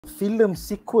filem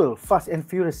sekuel Fast and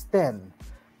Furious 10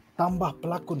 tambah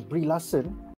pelakon Brie Larson.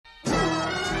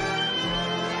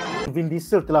 Vin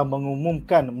Diesel telah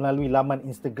mengumumkan melalui laman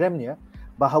Instagramnya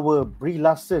bahawa Brie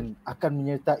Larson akan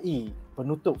menyertai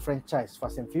penutup franchise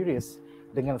Fast and Furious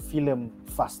dengan filem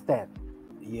Fast 10.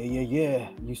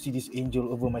 Yeah. You see this angel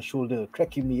over my shoulder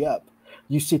cracking me up.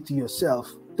 You say to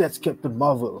yourself, that's Captain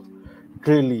Marvel.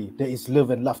 Clearly, there is love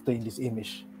and laughter in this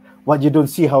image. What you don't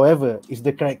see, however, is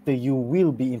the character you will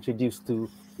be introduced to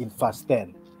in Fast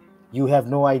 10. You have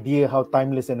no idea how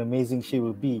timeless and amazing she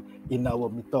will be in our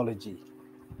mythology.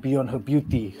 Beyond her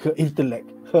beauty, her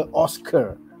intellect, her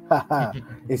Oscar,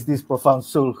 is this profound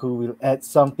soul who will add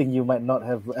something you might not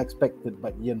have expected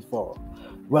but yearned for.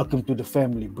 Welcome to the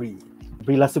family, Brie.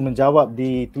 Brie Larson menjawab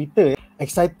di Twitter,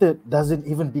 excited doesn't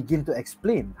even begin to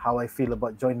explain how I feel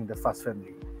about joining the Fast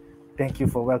family. Thank you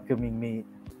for welcoming me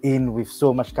in with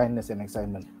so much kindness and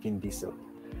excitement, Vin Diesel.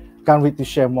 Can't wait to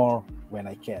share more when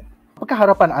I can. Apakah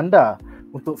harapan anda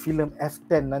untuk filem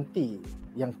F10 nanti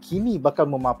yang kini bakal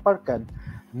memaparkan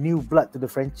new blood to the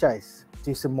franchise,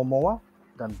 Jason Momoa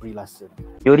dan Brie Larson?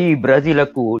 Teori Brazil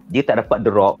aku, dia tak dapat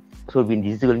The Rock. So Vin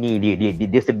Diesel ni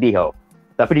dia sedih tau.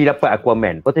 Tapi dia dapat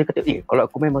Aquaman. Lepas tu dia kata, kalau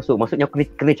Aquaman masuk, maksudnya aku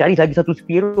kena cari lagi satu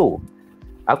superhero.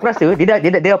 Aku rasa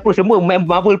dia approach semua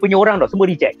Marvel punya orang tau, semua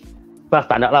reject. Fast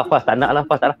tak nak lah.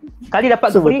 Kali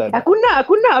dapat Brie, aku nak.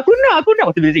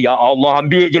 Lepas tu dia kata, ya Allah,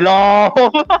 ambil je lah.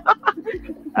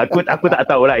 aku tak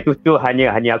tahulah, itu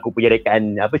hanya aku punya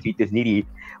rekaan cerita sendiri.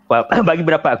 Bagi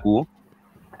pendapat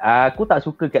aku tak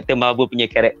suka Captain Marvel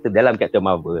punya karakter dalam Captain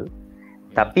Marvel.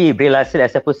 Tapi Brie Larson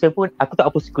as a person pun aku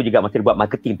tak apa suka juga masa dia buat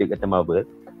marketing untuk Captain Marvel.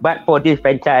 But for this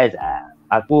franchise,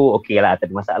 aku okey lah, tak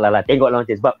ada masalah lah. Tengoklah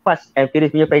macam sebab Fast and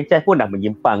Furious punya franchise pun dah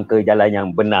menyimpang ke jalan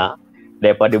yang benar.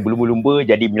 Daripada lumba-lumba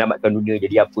jadi menyelamatkan dunia,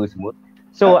 jadi apa semua.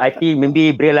 So I think maybe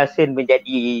Brie Larson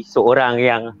menjadi seorang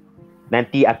yang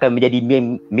nanti akan menjadi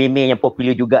meme yang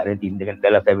popular juga nanti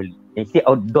dalam family. Instead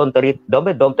of Dom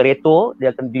Toretto,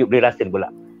 dia akan tunjuk Brie Larson pula.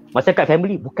 Masa kat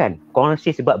family, bukan.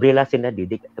 Conscious sebab Brie Larson ada,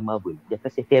 dia kat Marvel. Dia akan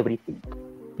save everything.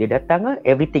 Dia datang lah,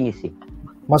 everything is safe.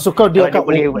 Masuk kau dia akan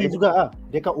OP juga ah.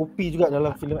 Dia akan OP juga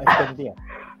dalam filem F10 ni ah.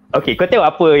 Okay, kau tengok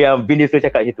apa yang Vin Diesel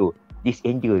cakap macam tu. This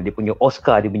angel, dia punya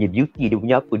Oscar, dia punya beauty, dia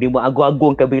punya apa, dia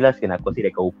mengagung-agungkan Brie Larson. Aku rasa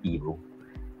dia akan OP bro.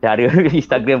 Cara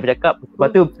Instagram bercakap, lepas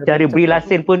tu cara Brie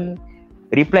Larson pun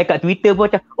reply kat Twitter pun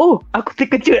macam, aku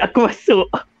terkejut, aku masuk.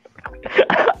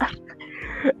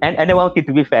 and then one thing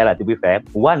to be fair, 1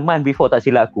 month before tak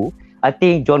silap aku, I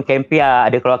think John Campea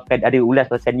ada ulas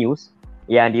pasal news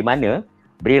yang di mana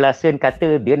Brie Larson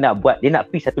kata dia nak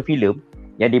pitch satu filem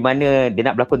yang di mana dia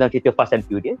nak berlakon dalam cerita Fast and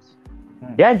Furious.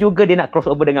 Dan juga dia nak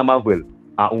crossover dengan Marvel.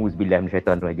 Auzubillah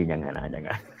minasyaitanir rajim,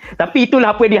 jangan. Tapi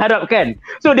itulah apa yang diharapkan.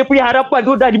 So dia punya harapan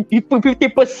tu dah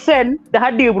 50%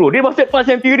 dah ada bro. Dia masuk Fast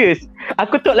and Furious.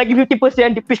 Aku thought lagi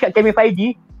 50% dia pitch kat Kevin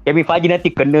Feige. Kevin Feige nanti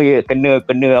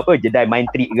kena apa Jedi mind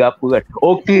trick ke apa kan.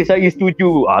 Okay, saya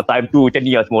setuju. Time tu macam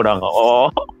ni lah semua orang.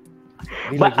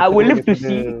 But I would love to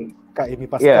see Kak Amy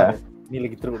Pascal ni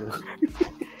lagi teruk.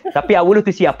 Tapi I would love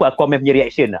to see apa Aquaman punya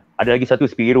reaction lah. Ada lagi satu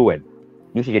superhero kan.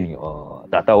 Ni macam ni,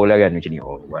 tak tahulah kan macam ni,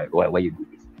 why you do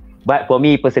this. But for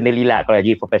me personally lah, kalau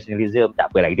lagi professionalism,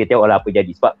 tak apalah, kita tengoklah apa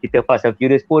jadi. Sebab kita Fast and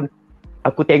Furious pun,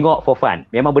 aku tengok for fun.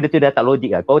 Memang benda tu dah tak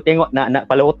logik lah. Kau tengok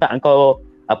nak kepala otak kau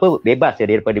bebas ya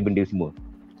daripada benda semua.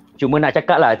 Cuma nak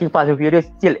cakap lah, I think Fast and Furious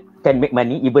still can make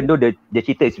money even though the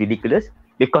cerita is ridiculous.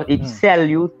 Because it sell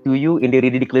you to you in the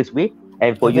ridiculous way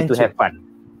and for you to have fun.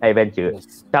 Adventure.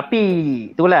 Yes. Tapi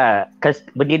itulah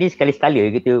benda ni sekali-sekala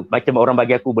kita macam orang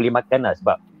bagi aku boleh makan lah,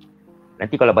 sebab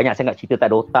nanti kalau banyak sangat cerita tak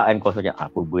ada otak kan, kau macam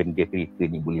apa benda kereta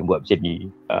ni boleh buat macam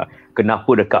ni, kenapa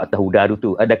dekat atas udara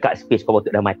tu, dekat space kau patut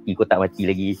dah mati, kau tak mati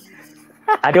lagi.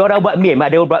 Ada orang buat meme.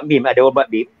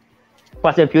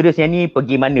 Fast and Furious yang ni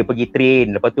pergi mana, pergi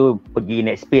train, lepas tu pergi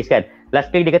naik space kan.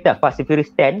 Last kali dia kata Fast and Furious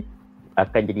 10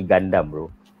 akan jadi Gundam bro,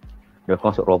 dia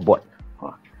akan masuk robot.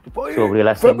 So Brie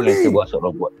Larson ni dia buat sok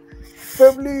robot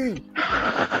family.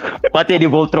 Lepas tu dia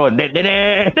Voltron. I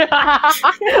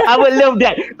would love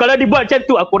that. Kalau dia buat macam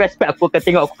tu, aku respect, aku akan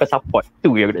tengok, aku akan support.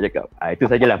 Tu yang aku nak cakap. Itu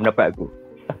sajalah pendapat aku.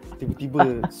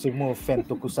 Tiba-tiba semua fan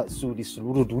tokusatsu di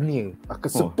seluruh dunia akan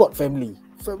support family.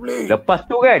 Lepas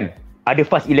tu kan ada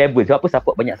Fast 11. Sebab apa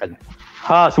support banyak sangat.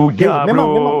 Sudah bro. Memang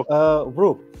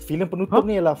bro, filem penutup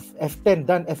ni ialah F10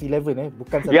 dan F11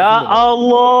 bukan satu ya filem.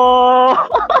 Allah.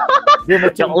 Dia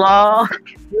macam ya Allah.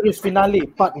 Furious Finale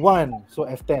Part 1, so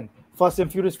F10. Fast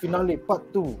and Furious Finale Part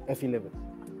 2, F11.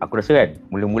 Aku rasa kan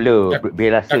mula-mula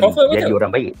Brie Larson jadi orang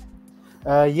baik.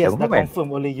 Yes, dah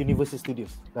confirm oleh Universal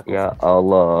Studios. Ya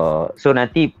Allah. So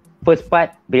nanti first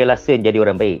part Brie Larson jadi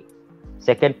orang baik.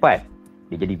 Second part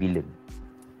dia jadi villain.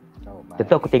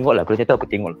 Tentu aku tengok lah. Kalau tentu aku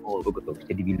tengok lah. Oh, betul.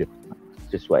 Jadi bila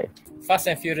sesuai. Fast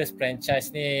and Furious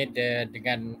franchise ni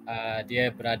dengan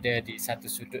dia berada di satu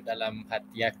sudut dalam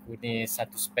hati aku ni,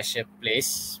 satu special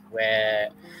place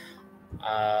where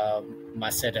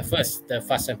masa the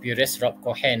Fast and Furious Rob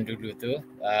Cohen dulu tu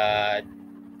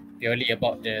purely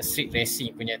about the street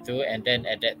racing punya tu, and then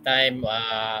at that time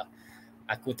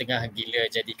aku tengah gila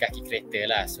jadi kaki kereta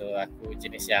lah. So aku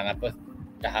jenis yang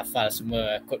dah hafal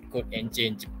semua kod-kod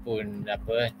engine Jepun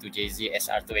 2JZ,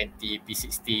 SR20,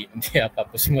 P16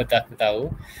 apa-apa semua tu aku tahu.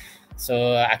 So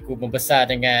aku membesar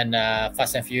dengan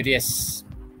Fast and Furious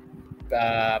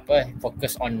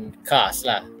focus on cars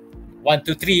lah. 1,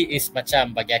 2, 3 is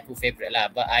macam bagi aku favourite lah,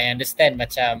 but I understand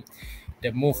macam the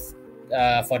move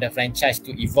for the franchise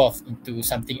to evolve into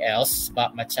something else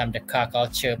sebab macam the car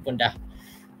culture pun dah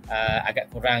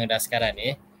agak kurang dah sekarang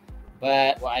ni.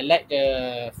 But what I like the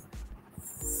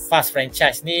Fast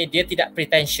franchise ni, dia tidak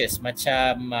pretentious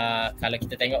macam kalau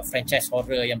kita tengok franchise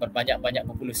horror yang berbanyak-banyak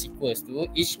berpuluh sequels tu,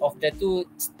 each of them tu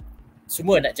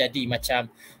semua nak jadi macam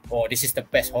this is the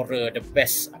best horror, the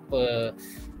best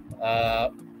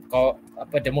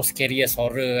the most scariest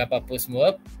horror apa-apa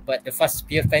semua. But the Fast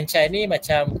Furious franchise ni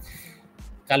macam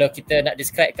kalau kita nak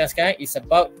describekan sekarang, is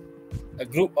about a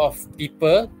group of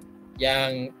people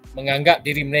yang menganggap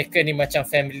diri mereka ni macam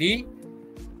family,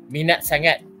 minat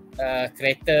sangat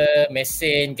kereta,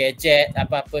 mesin, gadget,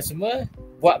 apa-apa semua,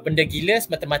 buat benda gila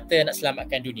semata-mata nak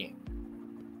selamatkan dunia.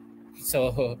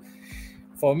 So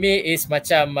for me is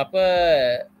macam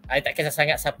I tak kisah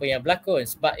sangat siapa yang berlakon,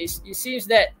 sebab it seems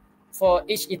that for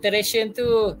each iteration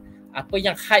tu, apa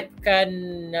yang hypekan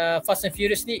Fast and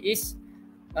Furious ni is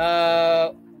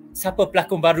siapa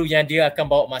pelakon baru yang dia akan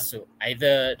bawa masuk,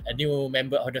 either a new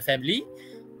member of the family,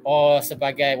 or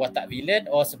sebagai watak villain,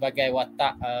 or sebagai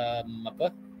watak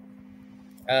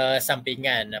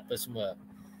sampingan apa semua.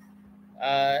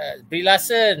 Brie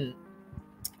Larson,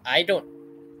 I don't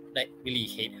really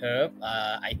hate her.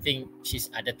 I think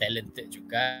she's ada talented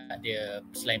juga. Dia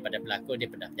selain pada berlakon, dia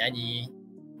pernah nyanyi,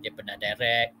 dia pernah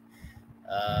direct.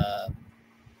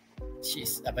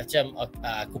 She's macam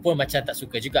aku pun macam tak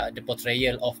suka juga the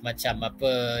portrayal of macam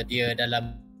dia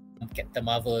dalam Captain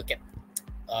Marvel.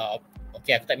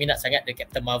 Okay, aku tak minat sangat the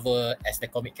Captain Marvel as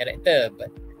the comic character, but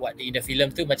what in the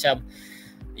film tu macam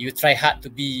you try hard to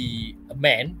be a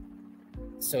man,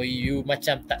 so you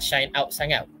macam tak shine out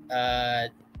sangat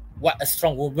what a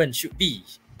strong woman should be.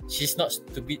 She's not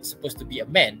supposed to be a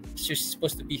man. She's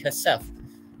supposed to be herself,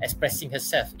 expressing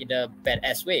herself in a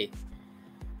badass way.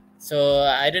 So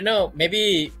I don't know,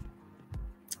 maybe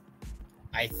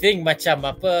I think macam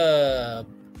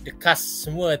the cast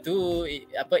semua tu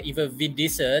even Vin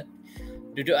Diesel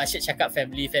duduk asyik cakap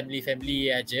family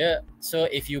aja. So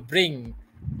if you bring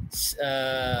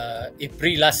if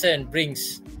Brie Larson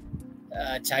brings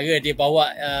cara dia bawa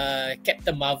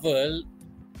Captain Marvel,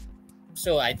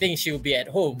 so I think she will be at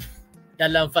home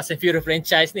dalam Fast and Furious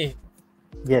franchise ni.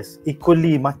 Yes,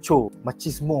 equally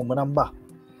machismo menambah.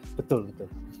 Betul.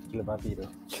 Gila babi tu.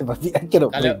 Gila babi, I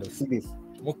cannot play tu, serious.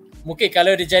 Mungkin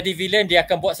kalau dia jadi villain, dia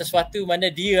akan buat sesuatu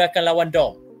mana dia akan lawan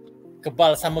Dom.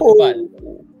 Kebal sama kebal.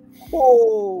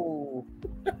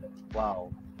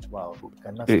 Wow,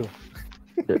 ganas tu.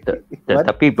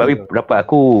 Tapi pendapat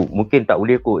aku mungkin tak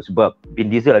boleh kot, sebab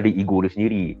Vin Diesel ada ego dia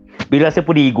sendiri, Brie Larson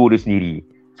pun ada ego dia sendiri.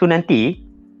 So nanti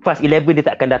Fast 11 dia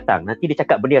tak akan datang, nanti dia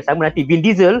cakap benda yang sama, nanti Vin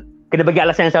Diesel kena bagi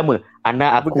alasan yang sama.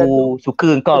 Anak aku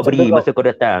suka kau Brie masa kau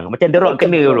datang. Macam The Rock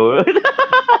kena bro.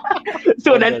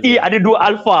 So nanti ada dua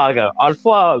alpha ke,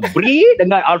 alpha Brie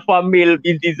dengan alpha male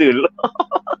Vin Diesel.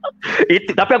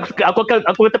 Tapi aku akan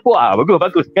tepuk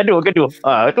bagus gaduh.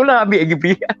 Itulah ambil lagi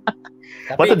Brie.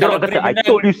 Lepas tu The Rock kata I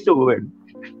told you so kan.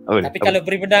 Tapi kalau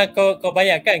Brie menang, kau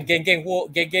bayangkan geng-geng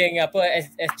woke, geng-geng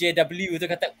SJW tu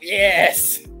kata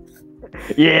yes.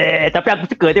 Yeah, tapi aku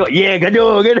suka tengok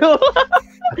gaduh.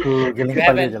 Aku geleng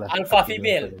kepala je lah. Alpha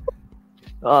female.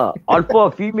 Alpha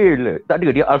female. Tak ada,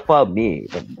 dia alpha male.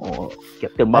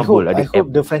 Captain Marvel ada. I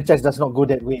hope the franchise does not go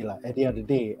that way lah. At the end of the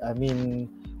day, I mean,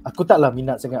 aku taklah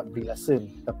minat sangat Brie Larson,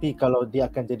 tapi kalau dia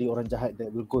akan jadi orang jahat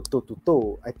that will go toe to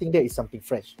toe, I think there is something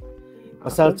fresh.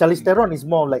 Pasal Charlize Theron is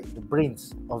more like the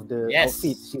brains of the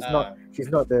outfit. She's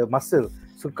not the muscle.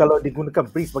 So kalau digunakan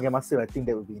Brie sebagai muscle, I think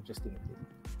that will be interesting.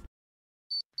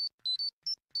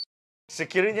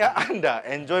 Sekiranya anda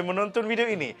enjoy menonton video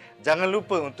ini, jangan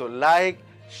lupa untuk like,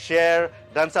 share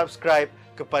dan subscribe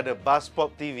kepada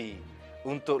BuzzPOP TV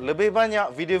untuk lebih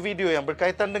banyak video-video yang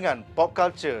berkaitan dengan pop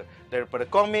culture daripada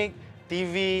komik,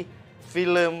 TV,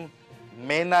 filem,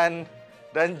 mainan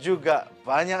dan juga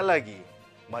banyak lagi.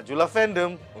 Majulah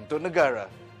fandom untuk negara.